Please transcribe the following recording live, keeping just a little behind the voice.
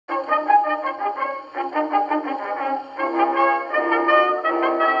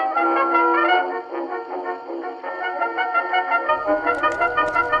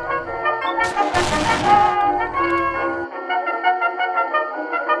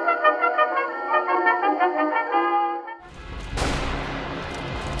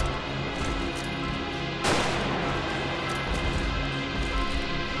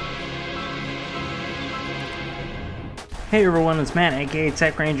Hey everyone, it's Matt, aka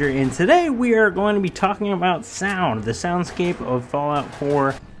Tech Ranger, and today we are going to be talking about sound, the soundscape of Fallout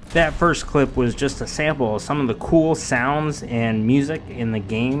 4. That first clip was just a sample of some of the cool sounds and music in the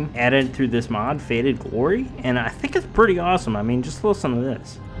game added through this mod, Faded Glory, and I think it's pretty awesome. I mean, just listen to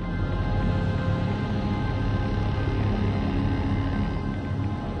this.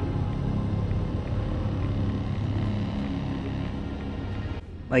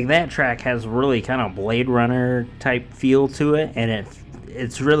 Like, that track has really kind of Blade Runner type feel to it, and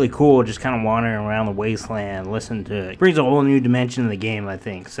it's really cool just kind of wandering around the wasteland, listening to it. It brings a whole new dimension to the game, I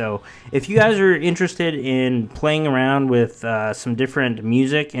think. So if you guys are interested in playing around with some different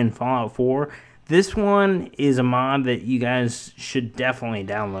music in Fallout 4, this one is a mod that you guys should definitely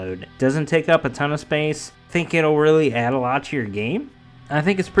download. It doesn't take up a ton of space. I think it'll really add a lot to your game. I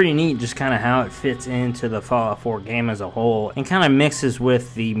think it's pretty neat just kind of how it fits into the Fallout 4 game as a whole and kind of mixes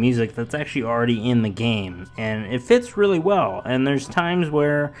with the music that's actually already in the game, and it fits really well. And there's times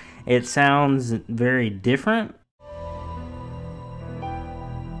where it sounds very different.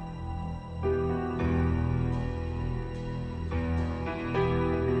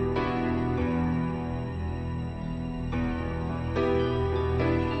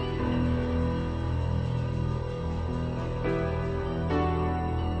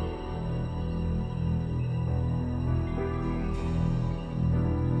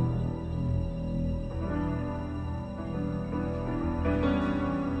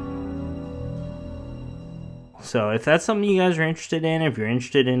 So if that's something you guys are interested in, if you're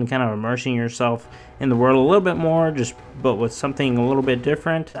interested in kind of immersing yourself in the world a little bit more, but with something a little bit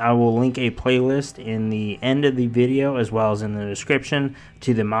different, I will link a playlist in the end of the video as well as in the description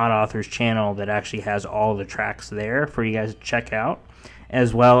to the mod author's channel that actually has all the tracks there for you guys to check out.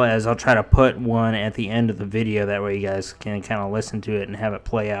 As well as I'll try to put one at the end of the video, that way you guys can kind of listen to it and have it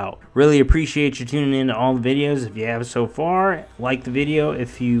play out. Really appreciate you tuning in to all the videos if you have so far. Like the video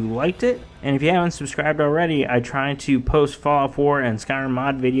if you liked it. And if you haven't subscribed already, I try to post Fallout 4 and Skyrim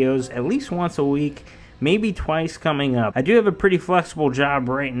mod videos at least once a week, maybe twice coming up. I do have a pretty flexible job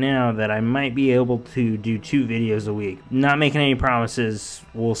right now that I might be able to do 2 videos a week. Not making any promises,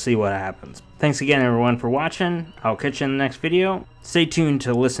 we'll see what happens. Thanks again everyone for watching. I'll catch you in the next video. Stay tuned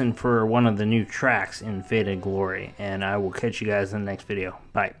to listen for one of the new tracks in Faded Glory, and I will catch you guys in the next video.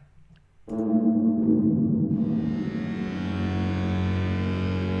 Bye.